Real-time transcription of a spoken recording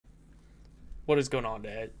What is going on,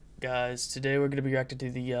 guys? Today we're going to be reacting to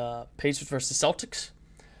the Pacers versus Celtics.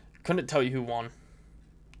 Couldn't tell you who won.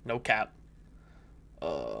 No cap.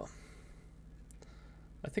 I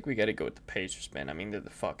think we got to go with the Pacers, man. I mean, they're the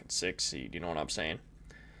fucking 6th seed. You know what I'm saying?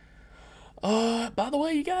 By the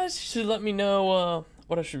way, you guys should let me know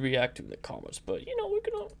what I should react to in the comments. But you know, we're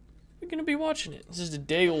gonna be watching it. This is a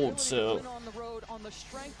day old, so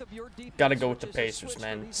gotta go with the Pacers,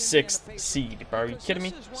 man. 6th seed, bro. Are you kidding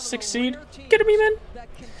me? 6th seed? Kidding me, man?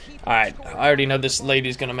 All right, I already know this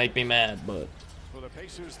lady's gonna make me mad, but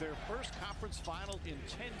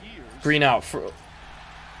green out for.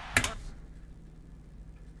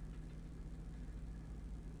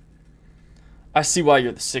 I see why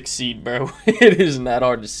you're the 6th seed, bro. It isn't that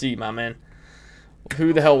hard to see, my man.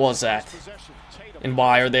 Who the hell was that? And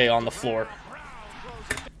why are they on the floor?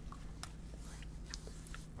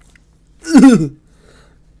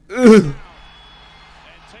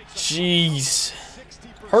 Jeez.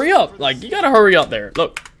 Hurry up. Like, you gotta hurry up there.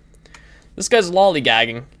 Look. This guy's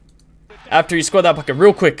lollygagging. After he scored that bucket.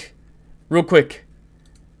 Real quick. Real quick.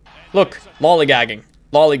 Look. Lollygagging.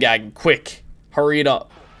 Lollygagging. Quick. Hurry it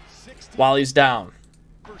up. While he's down.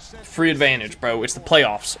 Free advantage, bro. It's the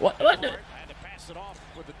playoffs. What?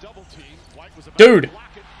 Dude.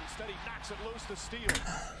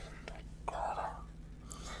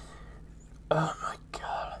 Oh my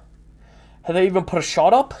god. Have they even put a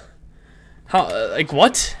shot up? How? Like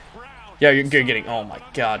what? Yeah, you're getting. Oh my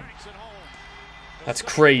god. That's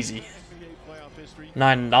crazy.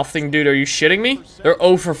 9-0, dude. Are you shitting me? They're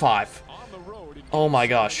 0 for 5. Oh my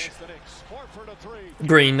gosh.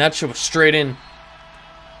 Green, that shit was straight in.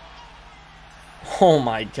 Oh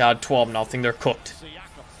my god, 12-0. They're cooked.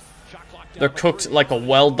 They're cooked like a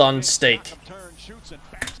well-done steak.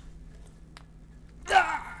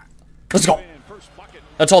 Let's go.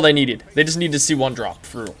 That's all they needed. They just needed to see one drop.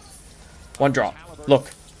 For real. One drop.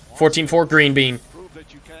 Look. 14-4, green bean.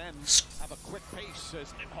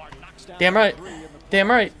 Damn right. Damn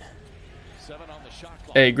right.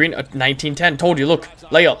 Hey, green, 19-10. Told you, look.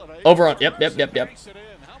 Layup. Over on. Yep.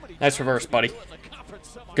 Nice reverse, buddy.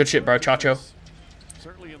 Good shit, bro. Chacho.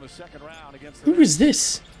 Who is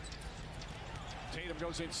this?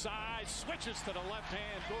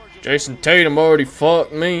 Jason Tatum already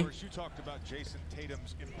fucked me.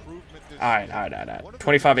 Alright.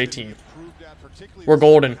 25-18. We're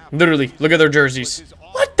golden. Literally. Look at their jerseys.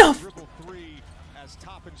 What the f—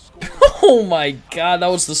 Oh my god, that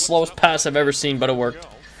was the slowest pass I've ever seen, but it worked.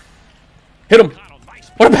 Hit him.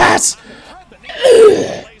 What a pass!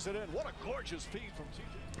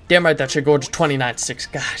 Damn right, that shit gorgeous.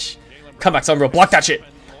 29-6. Gosh. Comeback's unreal. Block that shit.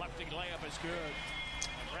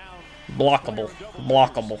 Blockable.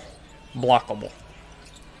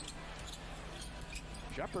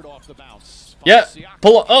 Yeah.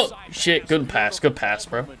 Pull up. Oh, shit. Good pass,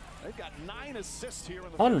 bro.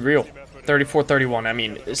 Unreal. 34-31. I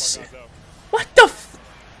mean, it's... What the f—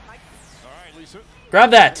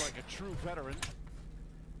 Grab that.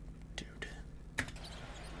 Dude.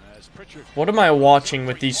 What am I watching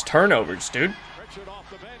with these turnovers, dude?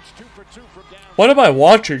 What am I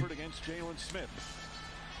watching?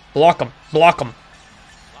 Block him.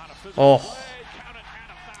 Oh.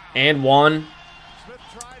 And one.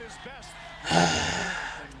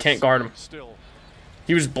 Can't guard him.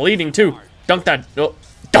 He was bleeding too. Dunk that. Oh.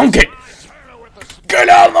 Dunk it! Get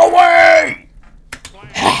out of the way!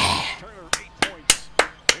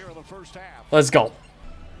 Let's go.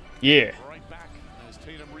 Yeah.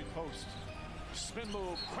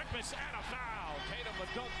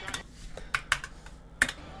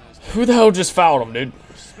 Who the hell just fouled him, dude?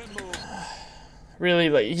 Really?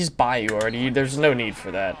 Like, he's by you already. There's no need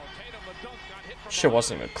for that. Shit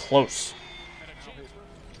wasn't even close.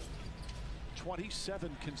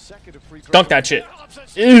 Dunk that shit.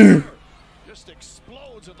 Ew.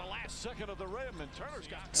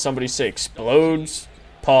 Somebody say explodes.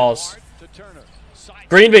 Pause.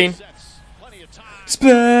 Green bean.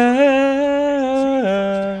 Splash.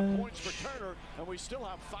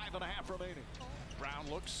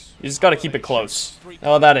 You just gotta keep it close.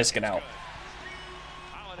 Oh, that is gonna help.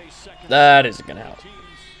 That isn't gonna help.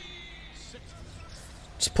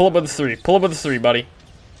 Just pull up with the 3. Pull up with the 3, buddy.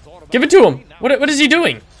 Give it to him. What is he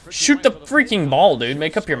doing? Shoot the freaking ball, dude.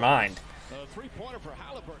 Make up your mind.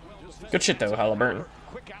 Good shit, though, Halliburton.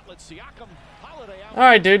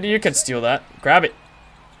 Alright, dude. You can steal that. Grab it.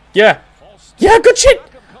 Yeah. Yeah, good shit.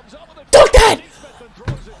 Dunk that!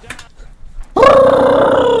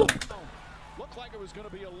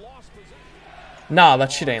 Nah,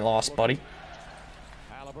 that shit ain't lost, buddy.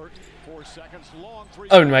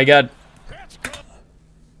 Oh my god.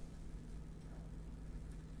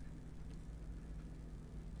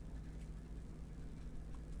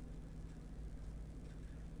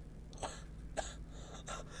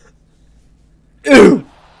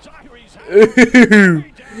 Ooh.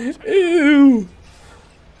 Ooh.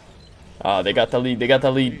 Oh, they got the lead. They got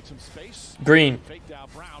the lead. Green.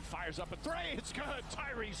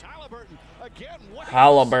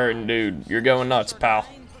 Halliburton, dude. You're going nuts, pal.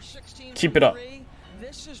 Keep it up.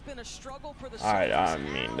 Alright, I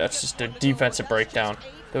mean, that's just a defensive breakdown.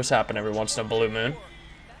 Those happen every once in a blue moon.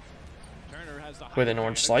 With an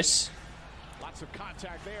orange slice.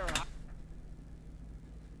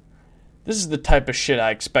 This is the type of shit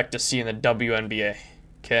I expect to see in the WNBA.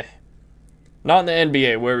 Okay? Not in the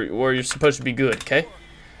NBA, where you're supposed to be good, okay?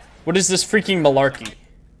 What is this freaking malarkey?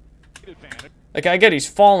 Like, I get he's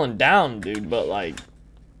falling down, dude, but, like...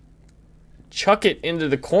 chuck it into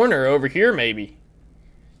the corner over here, maybe.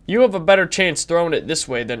 You have a better chance throwing it this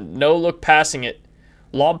way than no-look passing it,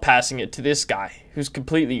 lob passing it to this guy, who's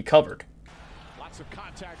completely covered.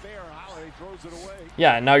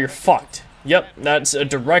 Yeah, now you're fucked. Yep, that's a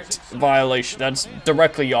direct violation. That's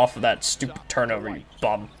directly off of that stupid turnover, you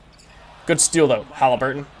bum. Good steal, though,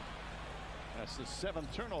 Halliburton. That's the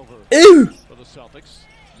 7th turnover for the Celtics.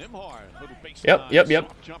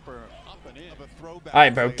 Yep.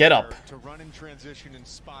 Alright, bro, get up.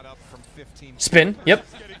 Spin, yep.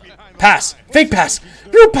 Pass, fake pass,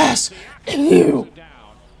 real pass. Ew.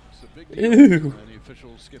 Ew.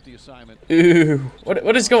 Ew.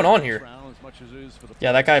 What is going on here?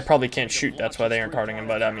 Yeah, that guy probably can't shoot. That's why they aren't carding him.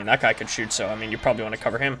 But, I mean, that guy could shoot, so, I mean, you probably want to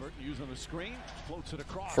cover him.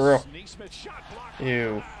 For real.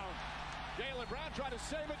 Ew.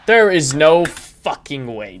 There is no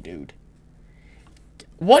fucking way, dude.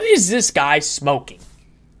 What is this guy smoking?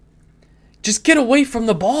 Just get away from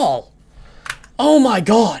the ball. Oh, my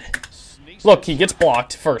God. Look, he gets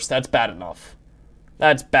blocked first. That's bad enough.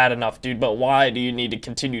 That's bad enough, dude. But why do you need to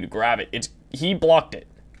continue to grab it? He blocked it.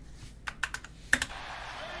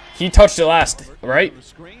 He touched it last, right?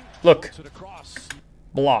 Look.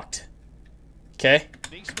 Blocked. Okay?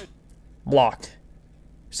 Blocked.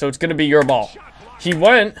 So it's gonna be your ball. He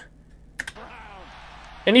went.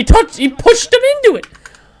 And he pushed him into it.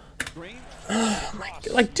 Oh my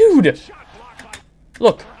God. Like, dude.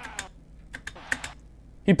 Look.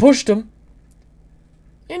 He pushed him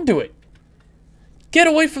into it. Get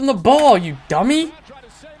away from the ball, you dummy.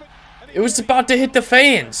 It was about to hit the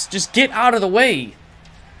fans. Just get out of the way.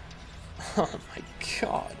 Oh my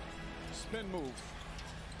God.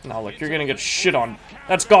 Now look, you're gonna get shit on.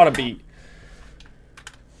 That's gotta be.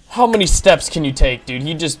 How many steps can you take, dude?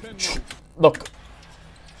 He just look.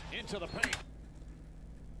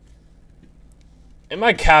 Am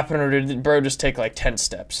I capping, or did bro just take like 10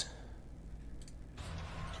 steps?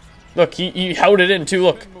 Look, he held it in too.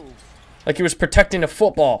 Look, like he was protecting a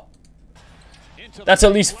football. That's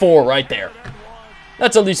at least 4 right there.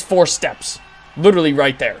 That's at least 4 steps, literally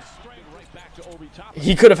right there.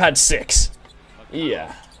 He could have had 6.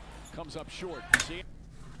 Yeah.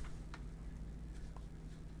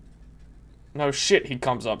 No shit, he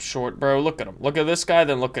comes up short, bro. Look at him. Look at this guy,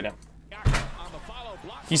 then look at him.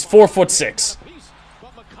 He's 4'6".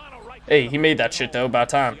 Hey, he made that shit though. About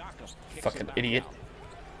time. Fucking idiot.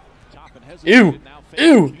 Ew.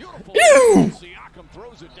 Ew. Ew.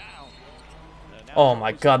 Oh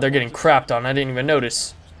my God, they're getting crapped on. I didn't even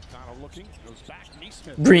notice.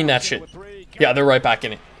 Green that shit. Yeah, they're right back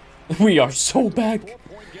in it. We are so back.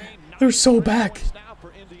 They're so back.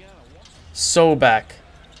 So back.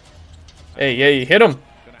 Hey, hey, hit him.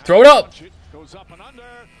 Throw it up.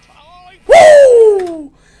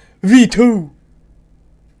 Woo! V2.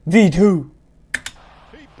 V2.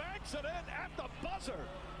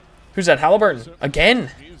 Who's that? Halliburton? Again?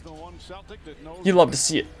 You love to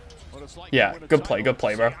see it. Yeah, good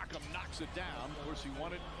play, bro.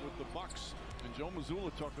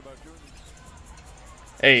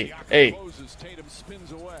 Hey, hey.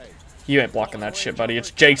 You ain't blocking that shit, buddy.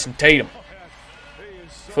 It's Jason Tatum.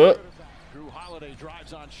 Foot.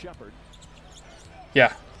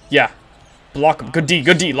 Yeah, yeah. Block him. Good D,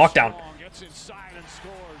 lockdown.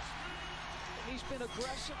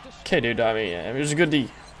 Okay, dude, I mean, it was a good D.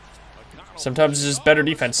 Sometimes it's just better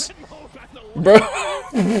defense. Bro.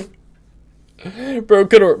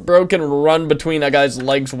 Bro can run between that guy's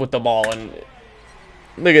legs with the ball, and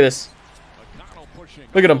look at this.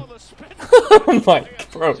 Look at him. Oh my,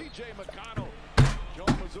 bro.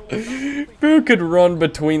 Bro could run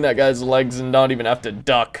between that guy's legs and not even have to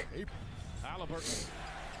duck.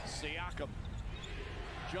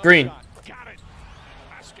 Green.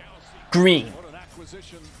 Green.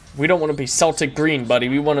 We don't want to be Celtic green, buddy.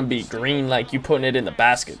 We want to be green like you putting it in the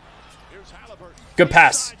basket. Good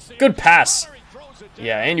pass. Good pass.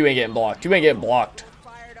 Yeah, and you ain't getting blocked. You ain't getting blocked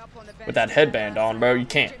with that headband on, bro. You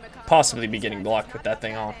can't possibly be getting blocked with that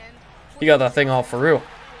thing on. You got that thing on for real.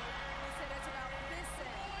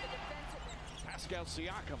 Now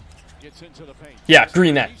Siakam gets into the paint. Yeah,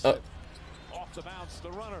 green that. Off the bounce,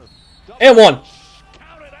 the runner. And one.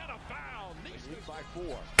 Counted out of bounds. Lead by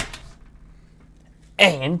 4.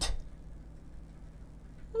 And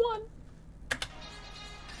one.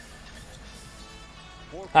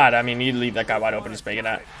 Alright, I mean, you leave that guy wide open, he's making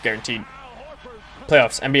that. Guaranteed.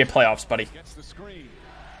 Playoffs, NBA playoffs, buddy. Gets the screen.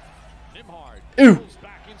 Nimhard Ooh. goes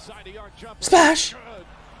back inside the arc jumper. Splash. Good.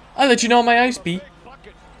 I let you know my ice be.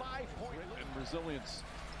 Bucket, 5-point and resilience.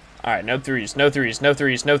 Alright, no threes, no threes, no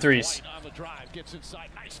threes, no threes. White on the drive, gets inside.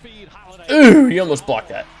 Nice feed, Holiday. Ooh, you almost blocked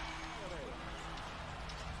that.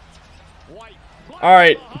 White.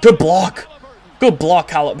 Alright, good block. Good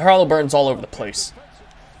block, Halliburton's all over the place.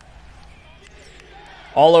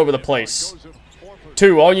 All over the place.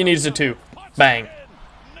 2, all you need is a 2. Bang.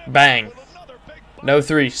 Bang. No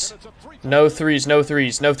threes. No threes, no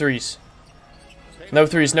threes, no threes. No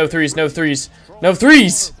threes, no threes, no threes. No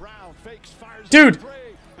threes! Dude!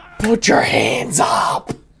 Put your hands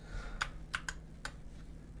up!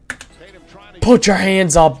 Put your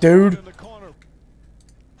hands up, dude!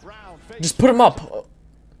 Just put them up.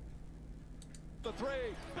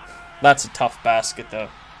 That's a tough basket, though.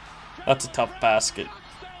 That's a tough basket.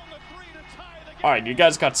 Alright, you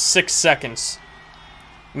guys got 6 seconds.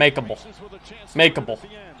 Makeable. Makeable.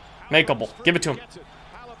 Makeable. Give it to him.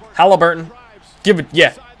 Halliburton. Give it.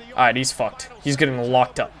 Yeah. Alright, he's fucked. He's getting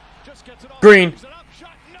locked up. Green.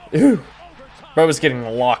 Ooh. Bro was getting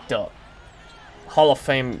locked up. Hall of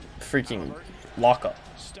Fame freaking lockup.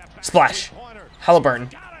 Splash. Halliburton.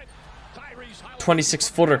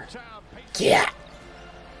 26-footer. Yeah.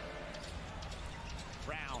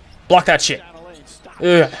 Block that shit.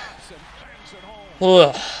 Ugh.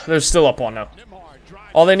 Ugh. They're still up 1-0.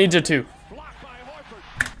 All they need is a 2.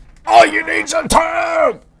 All you need is a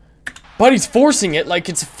 2! But he's forcing it like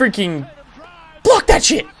it's a freaking... Block that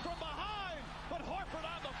shit!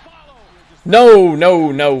 No,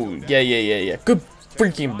 no, no. Yeah. Good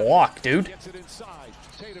freaking block, dude.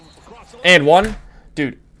 And 1.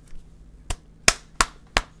 Dude.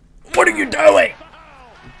 What are you doing?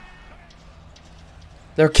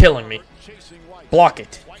 They're killing me. Block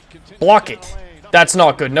it. Block it. That's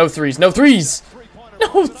not good. No threes. No threes.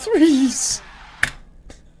 No threes.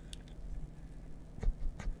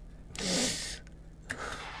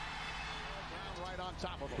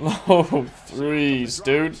 No threes,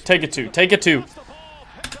 dude. Take it 2. Take it 2.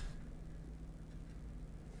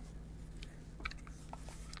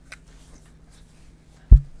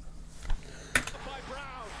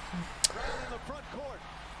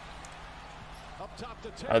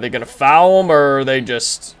 Are they gonna foul him, or are they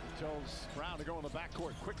just...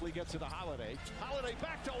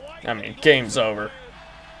 I mean, game's over.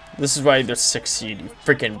 This is why they're 6 seed, you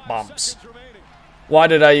freaking bumps. Why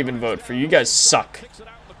did I even vote for you? You guys suck.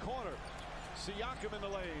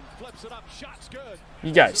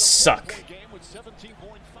 You guys suck.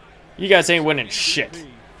 You guys ain't winning shit.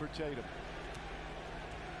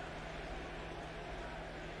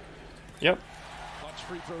 Yep.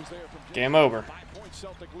 Game over.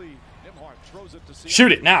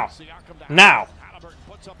 Shoot it now. Now.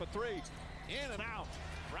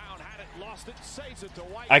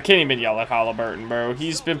 I can't even yell at Halliburton, bro.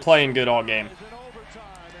 He's been playing good all game.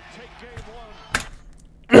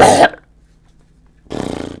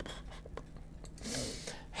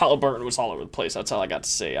 Halliburton was all over the place. That's all I got to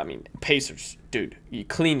say. I mean, Pacers, dude, you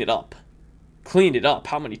cleaned it up. Cleaned it up.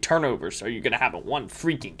 How many turnovers are you going to have in one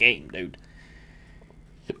freaking game, dude?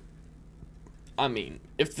 I mean,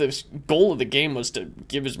 if the goal of the game was to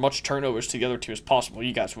give as much turnovers to the other two as possible,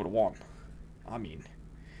 you guys would have won. I mean,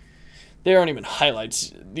 they aren't even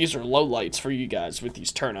highlights. These are lowlights for you guys with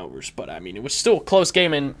these turnovers. But, I mean, it was still a close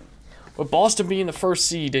game. And with Boston being the 1st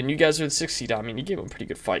seed and you guys are the 6th seed, I mean, you gave them a pretty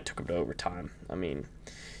good fight. Took them to overtime. I mean,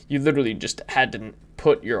 you literally just had to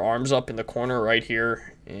put your arms up in the corner right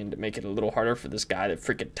here and make it a little harder for this guy that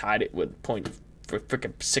freaking tied it with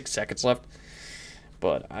freaking 6 seconds left.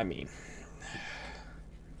 But, I mean,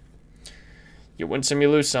 you win some, you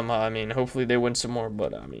lose some. I mean, hopefully they win some more.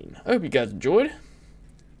 But, I mean, I hope you guys enjoyed.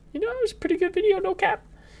 You know, it was a pretty good video, no cap.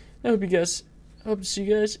 I hope to see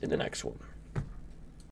you guys in the next one.